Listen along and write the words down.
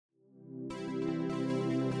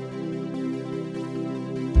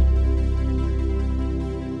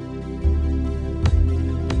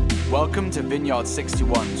Welcome to Vineyard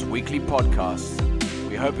 61's weekly podcast.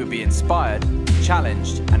 We hope you'll be inspired,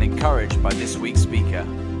 challenged, and encouraged by this week's speaker.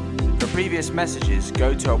 For previous messages,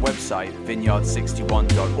 go to our website,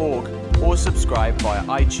 vineyard61.org, or subscribe via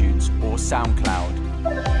iTunes or SoundCloud.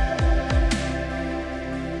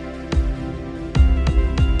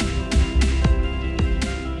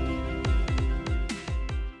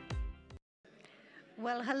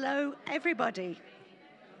 Well, hello, everybody.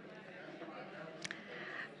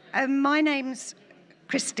 My name's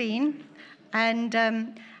Christine, and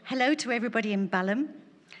hello to everybody in Balham.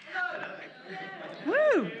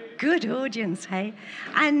 Woo! Good audience, hey?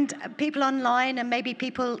 And people online, and maybe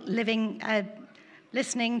people listening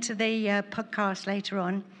to the podcast later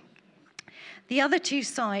on. The other two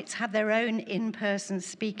sites have their own in-person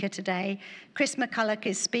speaker today. Chris McCulloch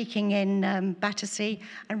is speaking in Battersea,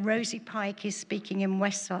 and Rosie Pike is speaking in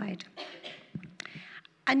Westside.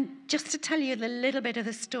 And just to tell you a little bit of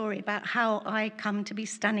the story about how I come to be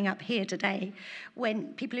standing up here today,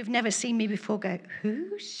 when people who've never seen me before go,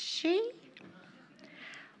 "Who's she?"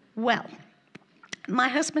 Well, my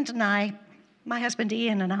husband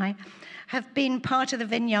Ian and I, have been part of the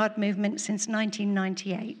Vineyard movement since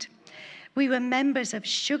 1998. We were members of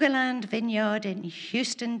Sugarland Vineyard in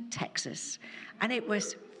Houston, Texas, and it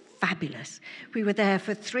was fabulous. We were there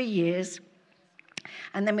for 3 years.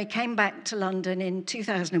 And then we came back to London in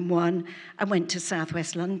 2001 and went to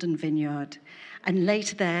Southwest London Vineyard. And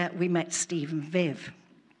later there, we met Steve and Viv.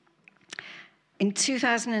 In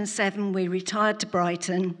 2007, we retired to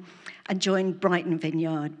Brighton and joined Brighton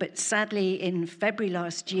Vineyard. But sadly, in February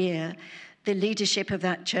last year, the leadership of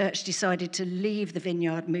that church decided to leave the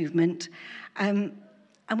Vineyard movement. And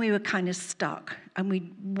we were kind of stuck. And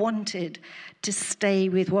we wanted to stay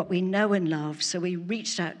with what we know and love. So we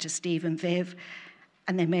reached out to Steve and Viv,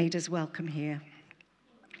 and they made us welcome here.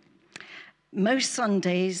 Most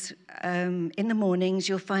Sundays, in the mornings,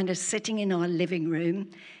 you'll find us sitting in our living room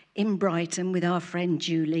in Brighton with our friend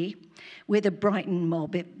Julie. We're the Brighton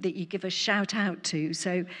mob that you give a shout out to.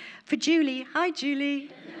 So for Julie, hi Julie.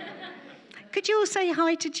 Could you all say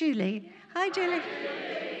hi to Julie? Hi Julie.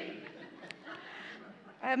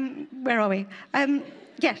 Where are we?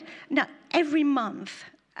 Yes. Now, every month,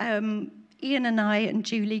 Ian and I and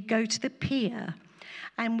Julie go to the pier.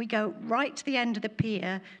 And we go right to the end of the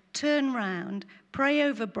pier, turn round, pray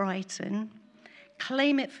over Brighton,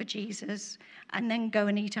 claim it for Jesus, and then go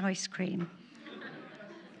and eat ice cream.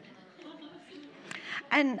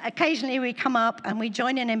 And occasionally we come up and we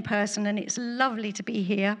join in person, and it's lovely to be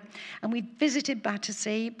here. And we visited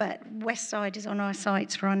Battersea, but Westside is on our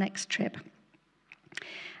sights for our next trip.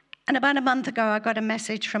 And about a month ago, I got a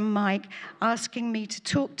message from Mike asking me to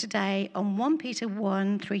talk today on 1 Peter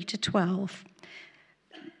 1, 3-12.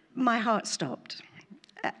 My heart stopped.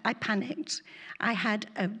 I panicked. I had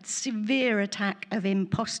a severe attack of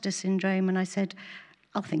imposter syndrome, and I said,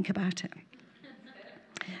 I'll think about it.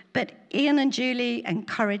 But Ian and Julie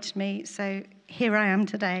encouraged me, so here I am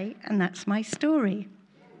today, and that's my story.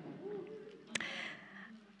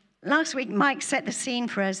 Last week, Mike set the scene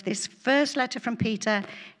for us. This first letter from Peter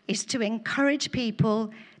is to encourage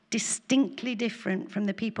people distinctly different from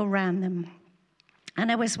the people around them. And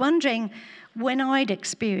I was wondering when I'd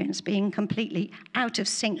experienced being completely out of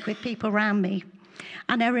sync with people around me.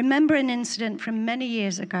 And I remember an incident from many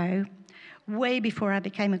years ago, way before I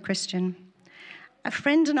became a Christian. A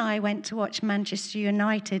friend and I went to watch Manchester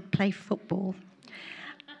United play football.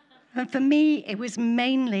 And for me, it was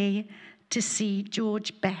mainly to see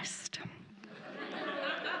George Best.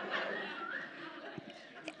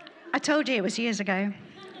 I told you it was years ago.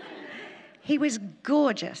 He was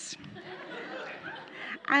gorgeous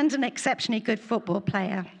and an exceptionally good football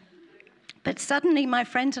player. But suddenly my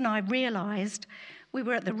friend and I realised we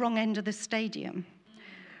were at the wrong end of the stadium.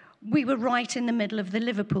 We were right in the middle of the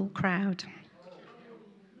Liverpool crowd.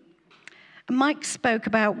 Mike spoke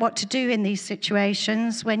about what to do in these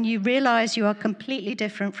situations when you realise you are completely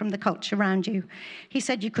different from the culture around you. He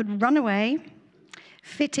said you could run away,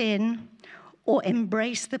 fit in, or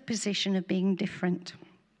embrace the position of being different.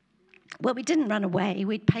 Well, we didn't run away.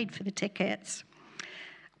 We'd paid for the tickets.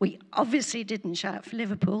 We obviously didn't shout for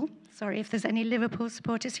Liverpool. Sorry if there's any Liverpool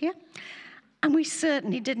supporters here. And we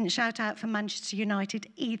certainly didn't shout out for Manchester United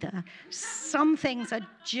either. Some things are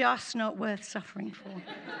just not worth suffering for.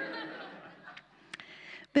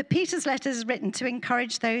 But Peter's letter is written to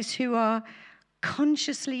encourage those who are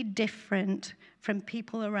consciously different from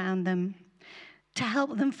people around them, to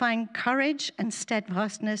help them find courage and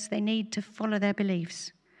steadfastness they need to follow their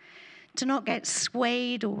beliefs, to not get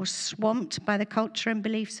swayed or swamped by the culture and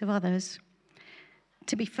beliefs of others,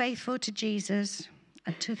 to be faithful to Jesus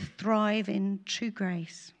and to thrive in true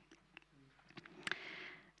grace.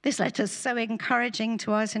 This letter is so encouraging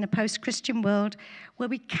to us in a post-Christian world where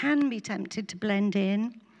we can be tempted to blend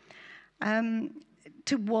in,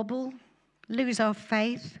 to wobble, lose our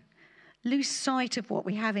faith, lose sight of what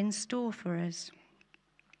we have in store for us.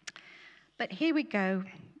 But here we go.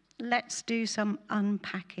 Let's do some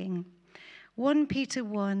unpacking. 1 Peter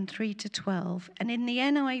 1, 3-12. And in the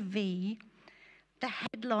NIV, the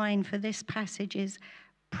headline for this passage is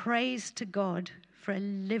Praise to God for a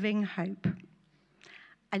Living Hope.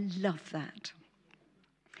 I love that.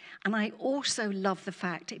 And I also love the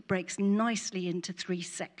fact it breaks nicely into 3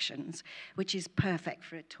 sections, which is perfect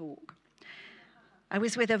for a talk. I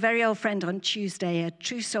was with a very old friend on Tuesday, a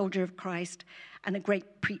true soldier of Christ and a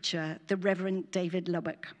great preacher, the Reverend David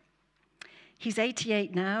Lubbock. He's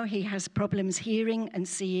 88 now. He has problems hearing and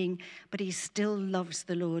seeing, but he still loves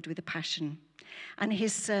the Lord with a passion. And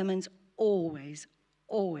his sermons always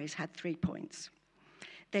had 3 points.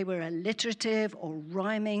 They were alliterative or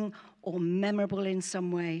rhyming or memorable in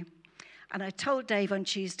some way. And I told Dave on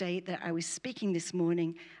Tuesday that I was speaking this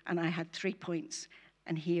morning and I had 3 points,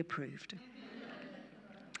 and he approved.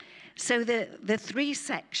 So the 3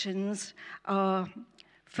 sections are,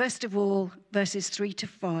 first of all, verses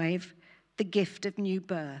 3-5, the gift of new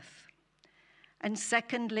birth. And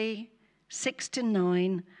secondly,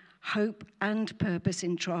 6-9, hope and purpose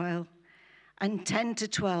in trial. And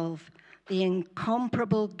 10-12, the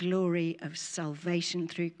incomparable glory of salvation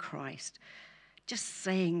through Christ. Just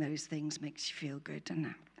saying those things makes you feel good, doesn't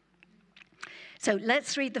it? So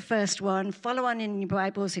let's read the first one. Follow on in your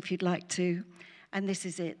Bibles if you'd like to. And this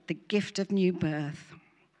is it, the gift of new birth.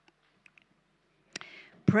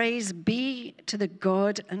 Praise be to the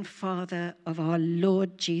God and Father of our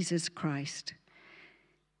Lord Jesus Christ.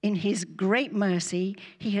 In his great mercy,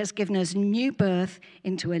 he has given us new birth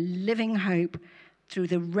into a living hope through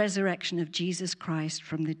the resurrection of Jesus Christ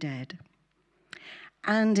from the dead,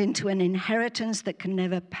 and into an inheritance that can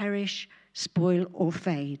never perish, spoil, or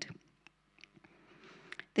fade.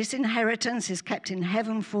 This inheritance is kept in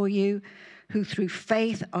heaven for you, who through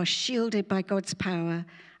faith are shielded by God's power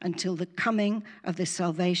until the coming of the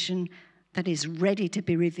salvation that is ready to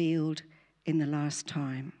be revealed in the last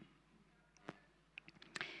time.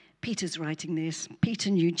 Peter's writing this. Peter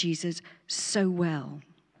knew Jesus so well.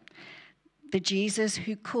 The Jesus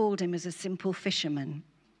who called him as a simple fisherman.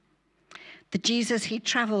 The Jesus he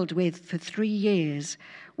traveled with for 3 years,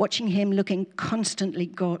 watching him looking constantly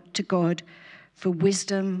to God for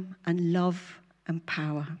wisdom and love and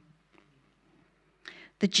power.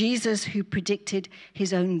 The Jesus who predicted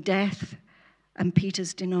his own death and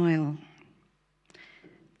Peter's denial.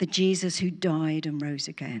 The Jesus who died and rose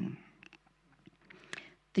again.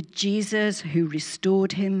 The Jesus who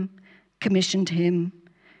restored him, commissioned him,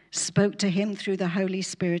 spoke to him through the Holy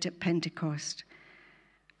Spirit at Pentecost,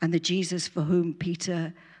 and the Jesus for whom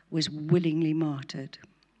Peter was willingly martyred.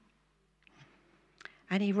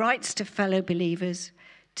 And he writes to fellow believers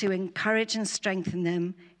to encourage and strengthen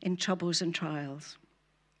them in troubles and trials.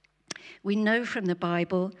 We know from the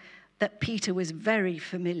Bible that Peter was very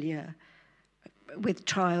familiar with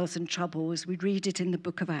trials and troubles. We read it in the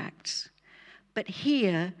book of Acts. But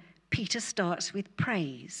here, Peter starts with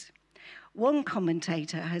praise. One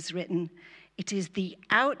commentator has written, it is the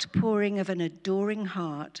outpouring of an adoring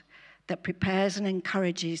heart that prepares and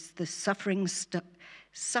encourages the suffering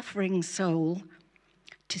soul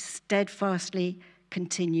to steadfastly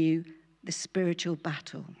continue the spiritual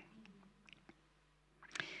battle.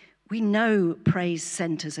 We know praise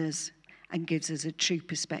centers us and gives us a true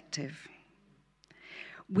perspective.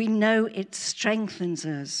 We know it strengthens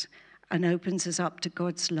us and opens us up to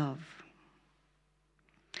God's love.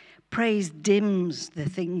 Praise dims the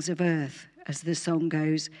things of earth, as the song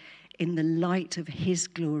goes, in the light of his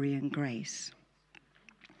glory and grace.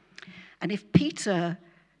 And if Peter,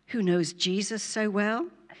 who knows Jesus so well,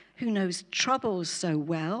 who knows troubles so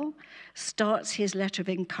well, starts his letter of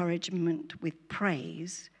encouragement with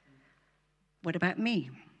praise, what about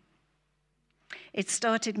me? It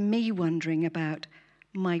started me wondering about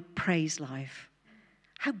my praise life.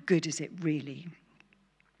 How good is it really?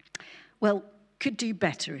 Well, could do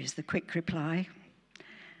better is the quick reply.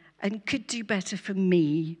 And could do better for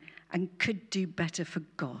me and could do better for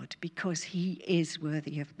God because he is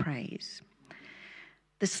worthy of praise.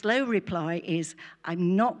 The slow reply is,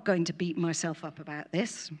 I'm not going to beat myself up about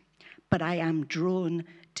this, but I am drawn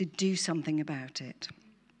to do something about it.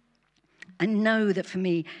 And know that for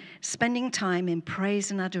me, spending time in praise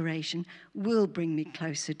and adoration will bring me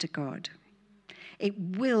closer to God. It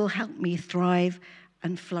will help me thrive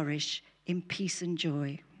and flourish in peace and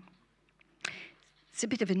joy. It's a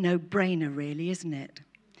bit of a no-brainer, really, isn't it?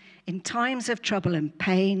 In times of trouble and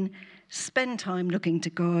pain, spend time looking to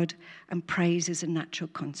God, and praise is a natural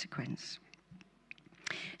consequence.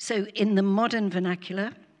 So in the modern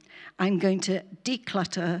vernacular, I'm going to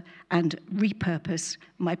declutter and repurpose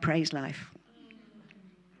my praise life.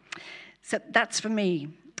 So that's for me.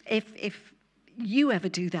 If you ever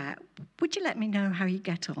do that, would you let me know how you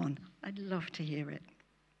get on? I'd love to hear it.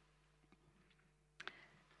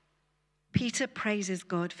 Peter praises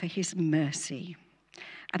God for his mercy.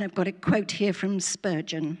 And I've got a quote here from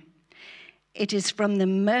Spurgeon. It is from the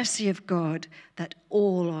mercy of God that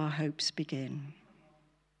all our hopes begin.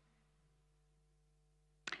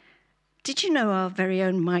 Did you know our very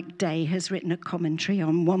own Mike Day has written a commentary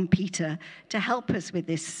on 1 Peter to help us with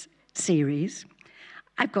this series?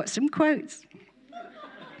 I've got some quotes.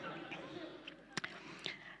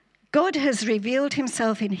 God has revealed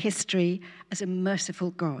himself in history as a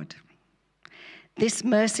merciful God. This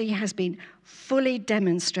mercy has been fully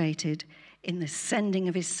demonstrated in the sending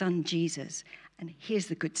of his son, Jesus. And here's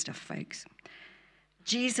the good stuff, folks.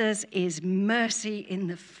 Jesus is mercy in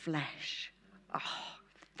the flesh. Oh,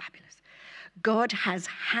 fabulous. God has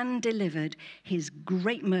hand-delivered his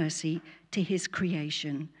great mercy to his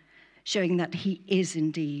creation, showing that he is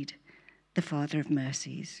indeed the Father of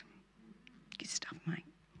mercies. Good stuff, Mike.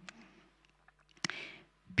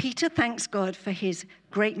 Peter thanks God for his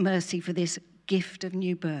great mercy for this gift of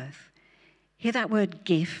new birth. Hear that word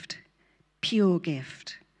gift, pure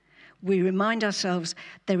gift. We remind ourselves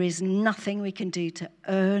there is nothing we can do to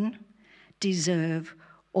earn, deserve,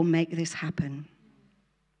 or make this happen.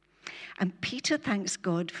 And Peter thanks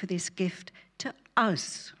God for this gift to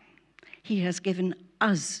us. He has given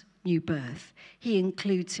us new birth. He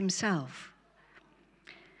includes himself.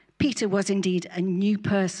 Peter was indeed a new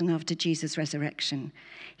person after Jesus' resurrection.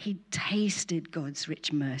 He tasted God's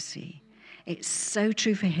rich mercy. It's so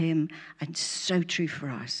true for him and so true for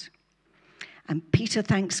us. And Peter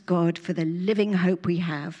thanks God for the living hope we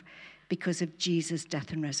have because of Jesus'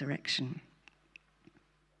 death and resurrection.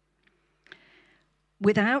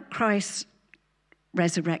 Without Christ's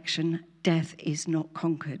resurrection, death is not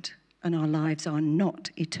conquered and our lives are not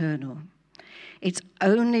eternal. It's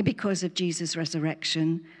only because of Jesus'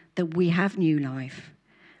 resurrection that we have new life.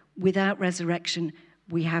 Without resurrection,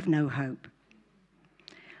 we have no hope.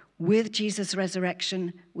 With Jesus'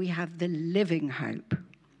 resurrection, we have the living hope.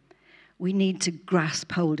 We need to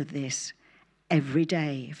grasp hold of this every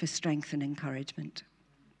day for strength and encouragement.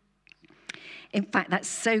 In fact, that's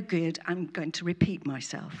so good, I'm going to repeat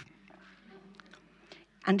myself.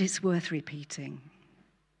 And it's worth repeating.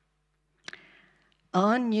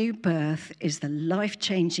 Our new birth is the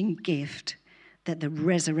life-changing gift that the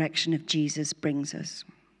resurrection of Jesus brings us.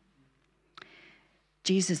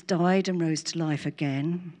 Jesus died and rose to life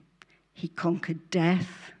again. He conquered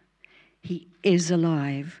death. He is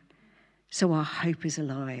alive. So our hope is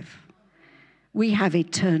alive. We have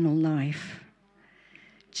eternal life.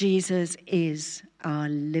 Jesus is our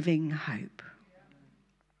living hope.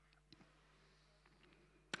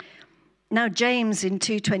 Now, James in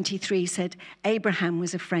 2:23 said, Abraham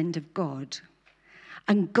was a friend of God,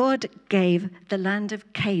 and God gave the land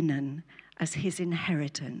of Canaan as his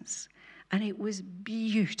inheritance, and it was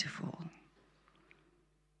beautiful.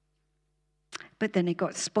 But then it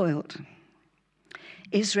got spoiled.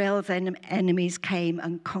 Israel's enemies came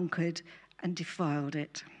and conquered and defiled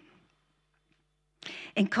it.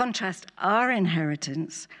 In contrast, our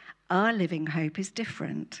inheritance, our living hope is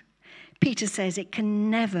different. Peter says it can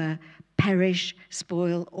never perish,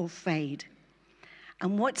 spoil, or fade.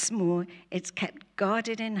 And what's more, it's kept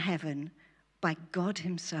guarded in heaven by God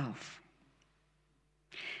himself.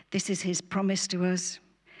 This is his promise to us.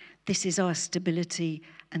 This is our stability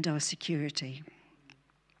and our security.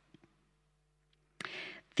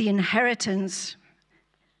 The inheritance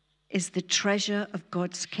is the treasure of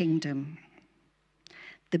God's kingdom,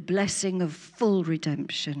 the blessing of full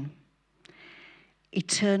redemption,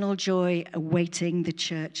 eternal joy awaiting the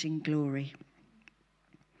church in glory.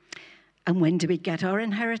 And when do we get our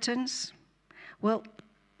inheritance? Well,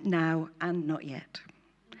 now and not yet.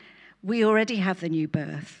 We already have the new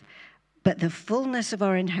birth, but the fullness of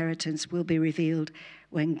our inheritance will be revealed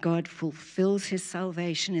when God fulfills his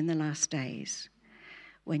salvation in the last days,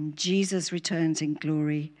 when Jesus returns in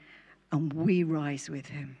glory and we rise with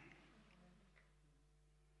him.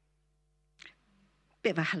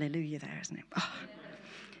 Bit of a hallelujah there, isn't it? Oh.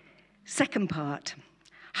 Second part,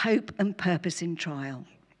 hope and purpose in trial.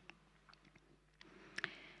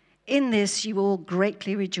 In this you all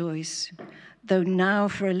greatly rejoice, though now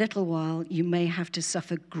for a little while you may have to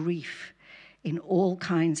suffer grief in all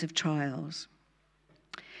kinds of trials.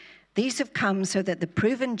 These have come so that the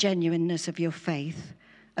proven genuineness of your faith,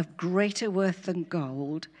 of greater worth than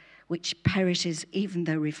gold, which perishes even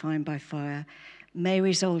though refined by fire, may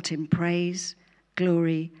result in praise,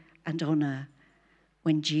 glory, and honor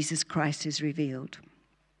when Jesus Christ is revealed.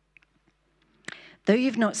 Though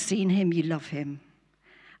you've not seen him, you love him.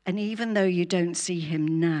 And even though you don't see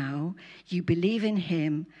him now, you believe in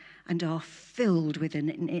him and are filled with an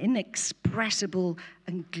inexpressible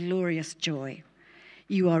and glorious joy.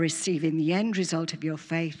 You are receiving the end result of your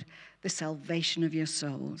faith, the salvation of your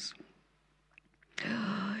souls.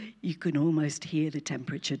 You can almost hear the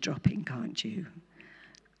temperature dropping, can't you?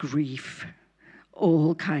 Grief,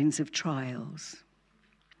 all kinds of trials.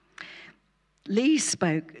 Lee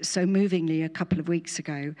spoke so movingly a couple of weeks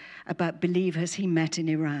ago about believers he met in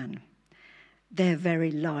Iran. Their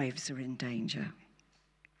very lives are in danger.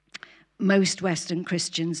 Most Western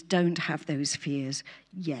Christians don't have those fears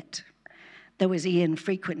yet. Though, as Ian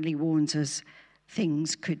frequently warns us,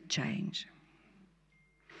 things could change.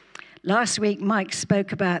 Last week, Mike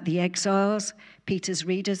spoke about the exiles, Peter's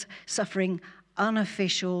readers, suffering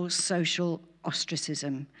unofficial social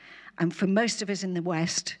ostracism. And for most of us in the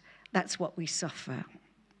West, that's what we suffer.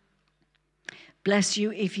 Bless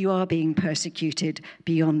you if you are being persecuted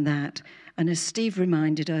beyond that. And as Steve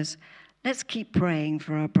reminded us, let's keep praying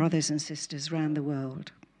for our brothers and sisters around the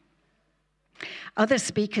world. Other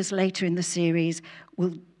speakers later in the series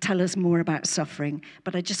will tell us more about suffering,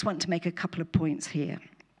 but I just want to make a couple of points here.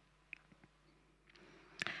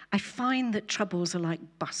 I find that troubles are like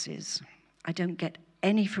buses. I don't get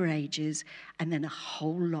any for ages, and then a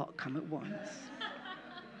whole lot come at once.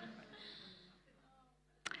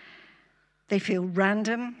 They feel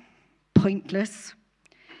random, pointless.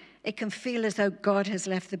 It can feel as though God has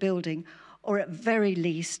left the building, or at very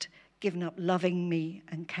least, given up loving me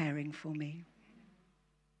and caring for me.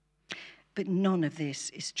 But none of this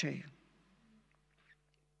is true.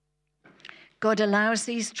 God allows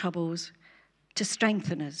these troubles to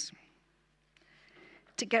strengthen us,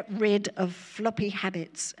 to get rid of floppy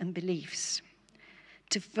habits and beliefs,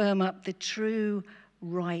 to firm up the true,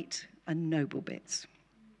 right, and noble bits.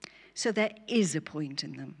 So there is a point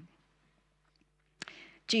in them.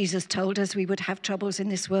 Jesus told us we would have troubles in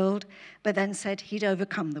this world, but then said he'd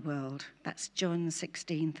overcome the world. That's John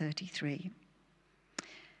 16:33.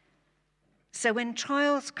 So when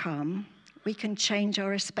trials come, we can change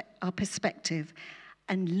our perspective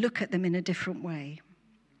and look at them in a different way.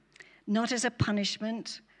 Not as a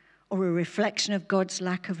punishment or a reflection of God's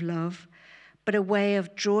lack of love, but a way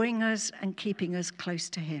of drawing us and keeping us close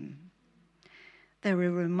to him. They're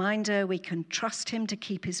a reminder we can trust him to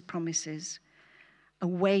keep his promises, a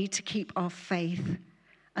way to keep our faith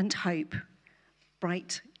and hope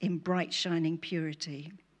in bright, shining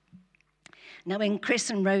purity. Now, when Chris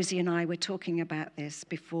and Rosie and I were talking about this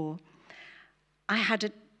before, I had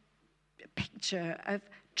a picture of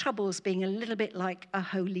troubles being a little bit like a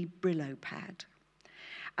holy Brillo pad.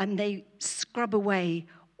 And they scrub away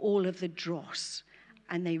all of the dross,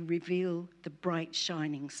 and they reveal the bright,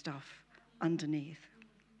 shining stuff underneath.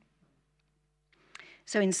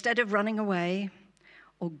 So instead of running away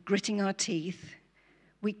or gritting our teeth,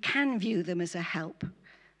 we can view them as a help,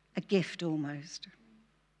 a gift almost.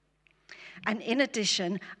 And in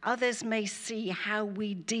addition, others may see how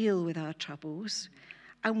we deal with our troubles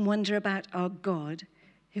and wonder about our God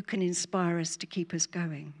who can inspire us to keep us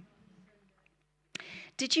going.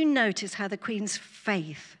 Did you notice how the Queen's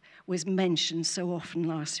faith was mentioned so often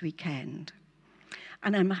last weekend?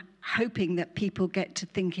 And I'm hoping that people get to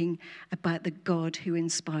thinking about the God who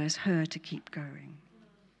inspires her to keep going.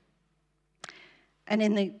 And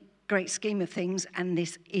in the great scheme of things, and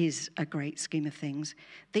this is a great scheme of things,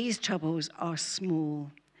 these troubles are small,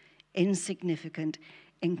 insignificant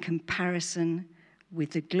in comparison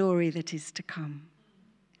with the glory that is to come.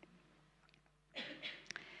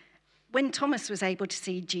 When Thomas was able to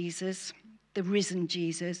see Jesus, the risen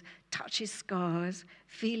Jesus, touch his scars,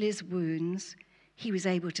 feel his wounds, he was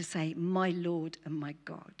able to say, "My Lord and my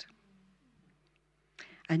God."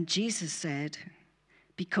 And Jesus said,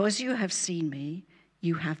 "Because you have seen me,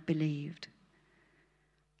 you have believed.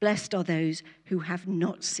 Blessed are those who have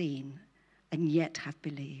not seen and yet have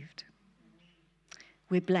believed."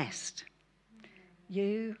 We're blessed.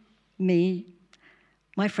 You, me,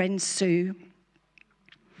 my friend Sue.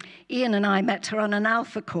 Ian and I met her on an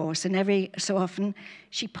Alpha course, and every so often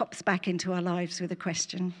she pops back into our lives with a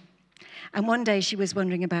question. And one day she was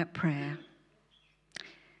wondering about prayer.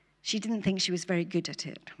 She didn't think she was very good at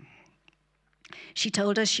it. She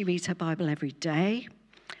told us she reads her Bible every day,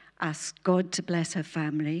 asks God to bless her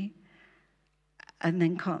family, and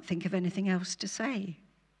then can't think of anything else to say.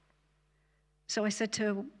 So I said to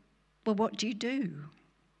her, "Well, what do?"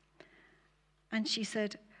 And she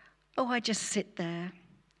said, "Oh, I just sit there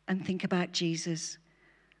and think about Jesus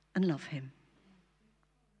and love him.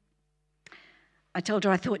 I told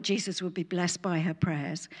her I thought Jesus would be blessed by her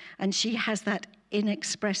prayers, and she has that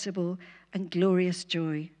inexpressible and glorious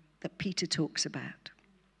joy that Peter talks about.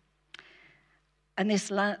 And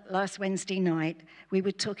this last Wednesday night, we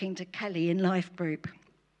were talking to Kelly in Life Group.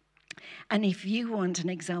 And if you want an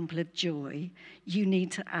example of joy, you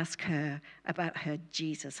need to ask her about her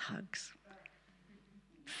Jesus hugs.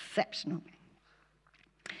 Exceptional.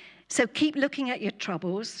 So keep looking at your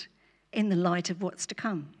troubles in the light of what's to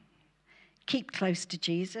come. Keep close to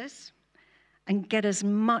Jesus and get as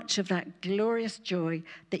much of that glorious joy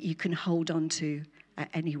that you can hold on to at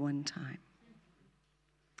any one time.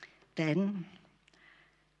 Then,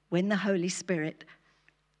 when the Holy Spirit,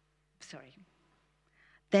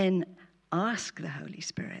 then ask the Holy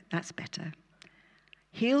Spirit, that's better.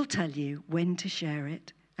 He'll tell you when to share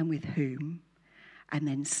it and with whom, and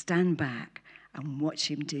then stand back and watch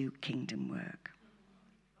him do kingdom work.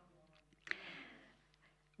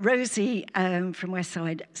 Rosie from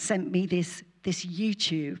Westside sent me this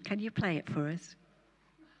YouTube. Can you play it for us?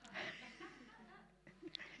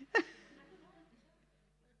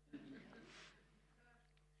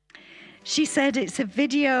 She said it's a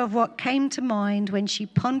video of what came to mind when she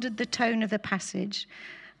pondered the tone of the passage,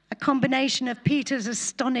 a combination of Peter's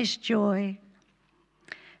astonished joy,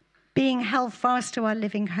 being held fast to our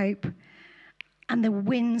living hope, and the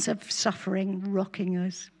winds of suffering rocking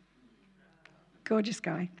us. Gorgeous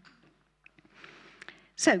guy.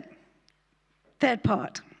 So, third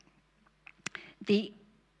part, the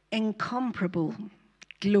incomparable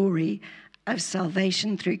glory of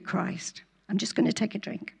salvation through Christ. I'm just going to take a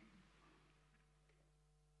drink.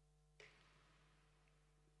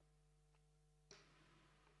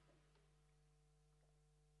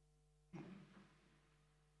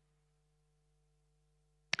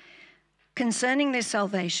 Concerning this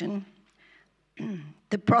salvation,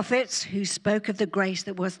 the prophets who spoke of the grace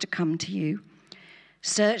that was to come to you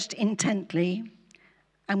searched intently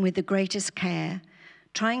and with the greatest care,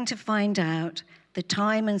 trying to find out the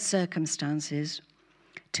time and circumstances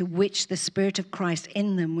to which the Spirit of Christ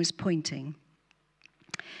in them was pointing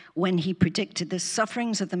when he predicted the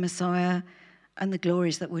sufferings of the Messiah and the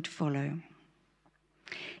glories that would follow.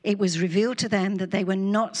 It was revealed to them that they were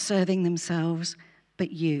not serving themselves, but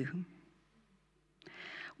you.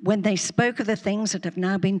 When they spoke of the things that have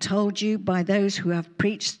now been told you by those who have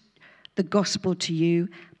preached the gospel to you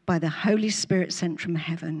by the Holy Spirit sent from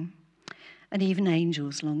heaven, and even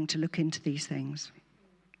angels long to look into these things.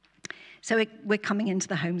 So we're coming into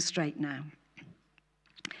the home straight now.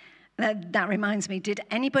 That reminds me, did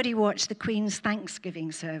anybody watch the Queen's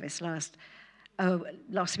Thanksgiving service last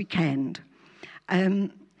weekend?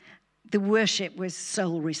 The worship was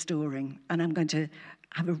soul restoring, and I'm going to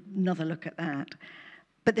have another look at that.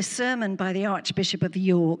 But the sermon by the Archbishop of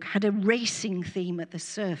York had a racing theme at the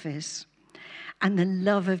surface and the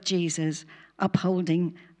love of Jesus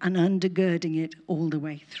upholding and undergirding it all the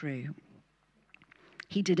way through.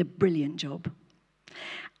 He did a brilliant job.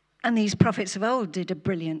 And these prophets of old did a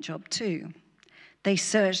brilliant job too. They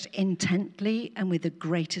searched intently and with the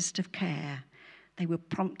greatest of care. They were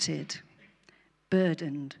prompted,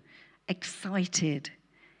 burdened, excited,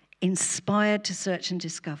 inspired to search and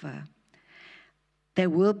discover. There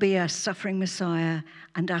will be a suffering Messiah,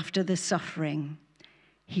 and after the suffering,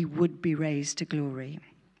 he would be raised to glory.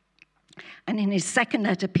 And in his second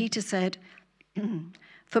letter, Peter said,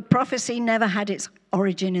 for prophecy never had its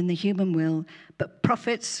origin in the human will, but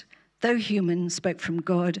prophets, though human, spoke from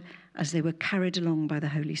God as they were carried along by the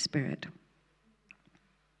Holy Spirit.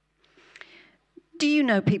 Do you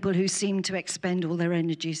know people who seem to expend all their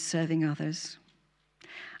energies serving others?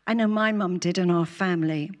 I know my mum did in our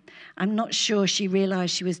family. I'm not sure she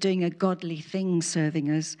realized she was doing a godly thing serving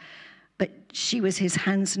us, but she was his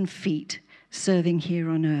hands and feet serving here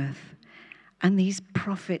on earth. And these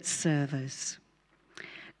prophets serve us.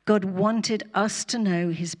 God wanted us to know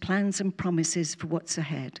his plans and promises for what's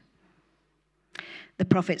ahead. The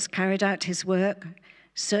prophets carried out his work,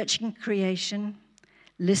 searching creation,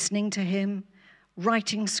 listening to him,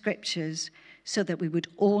 writing scriptures so that we would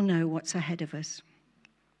all know what's ahead of us.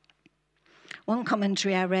 One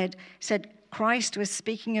commentary I read said Christ was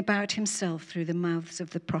speaking about himself through the mouths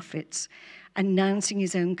of the prophets, announcing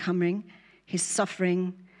his own coming, his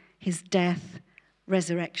suffering, his death,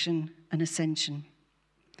 resurrection, and ascension.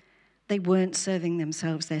 They weren't serving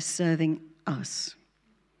themselves, they're serving us.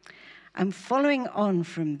 And following on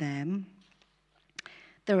from them,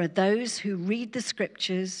 there are those who read the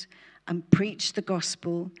scriptures and preach the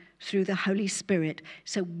gospel through the Holy Spirit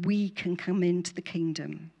so we can come into the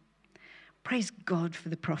kingdom. Praise God for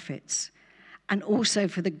the prophets and also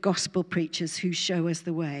for the gospel preachers who show us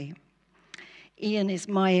the way. Ian is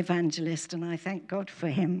my evangelist, and I thank God for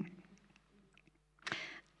him.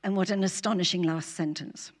 And what an astonishing last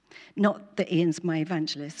sentence. Not that Ian's my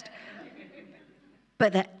evangelist,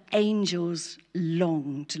 but that angels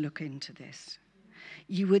long to look into this.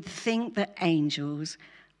 You would think that angels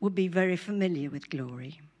would be very familiar with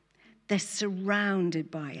glory. They're surrounded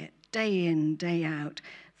by it, day in, day out,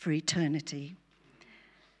 for eternity.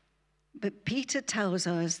 But Peter tells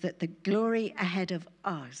us that the glory ahead of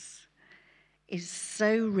us is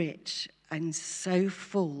so rich and so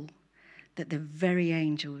full that the very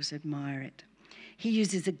angels admire it. He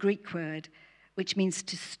uses a Greek word which means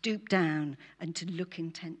to stoop down and to look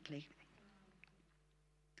intently.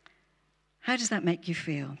 How does that make you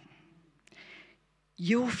feel?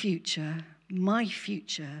 Your future, my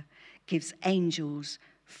future, gives angels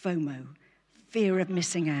FOMO, fear of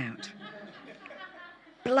missing out.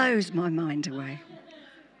 Blows my mind away.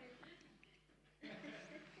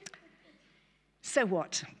 So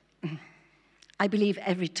what? I believe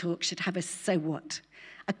every talk should have a so what,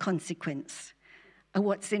 a consequence, a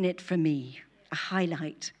what's in it for me, a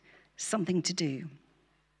highlight, something to do.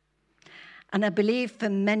 And I believe for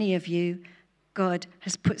many of you, God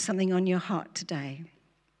has put something on your heart today.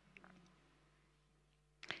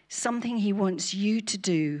 Something he wants you to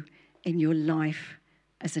do in your life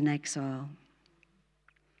as an exile.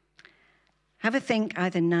 Have a think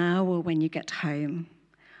either now or when you get home.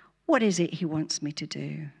 What is it he wants me to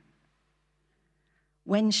do?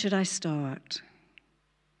 When should I start?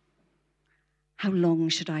 How long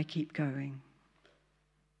should I keep going?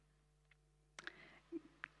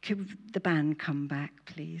 Could the band come back,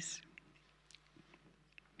 please?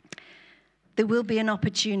 There will be an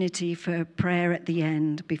opportunity for a prayer at the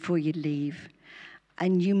end before you leave,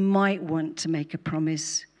 and you might want to make a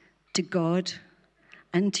promise to God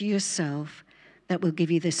and to yourself that will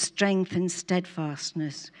give you the strength and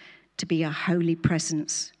steadfastness to be a holy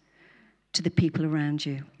presence to the people around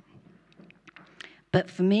you. But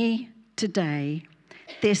for me today,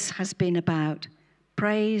 this has been about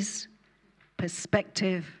praise,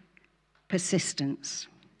 perspective, persistence.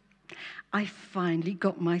 I finally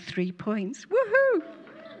got my 3 points. Woohoo!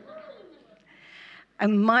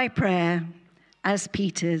 And my prayer, as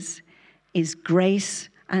Peter's, is grace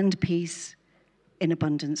and peace in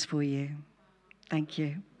abundance for you. Thank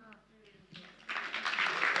you.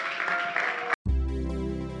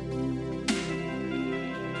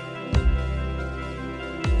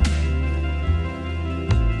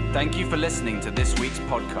 Thank you for listening to this week's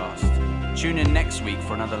podcast. Tune in next week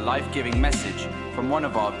for another life-giving message from one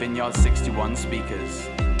of our Vineyard 61 speakers.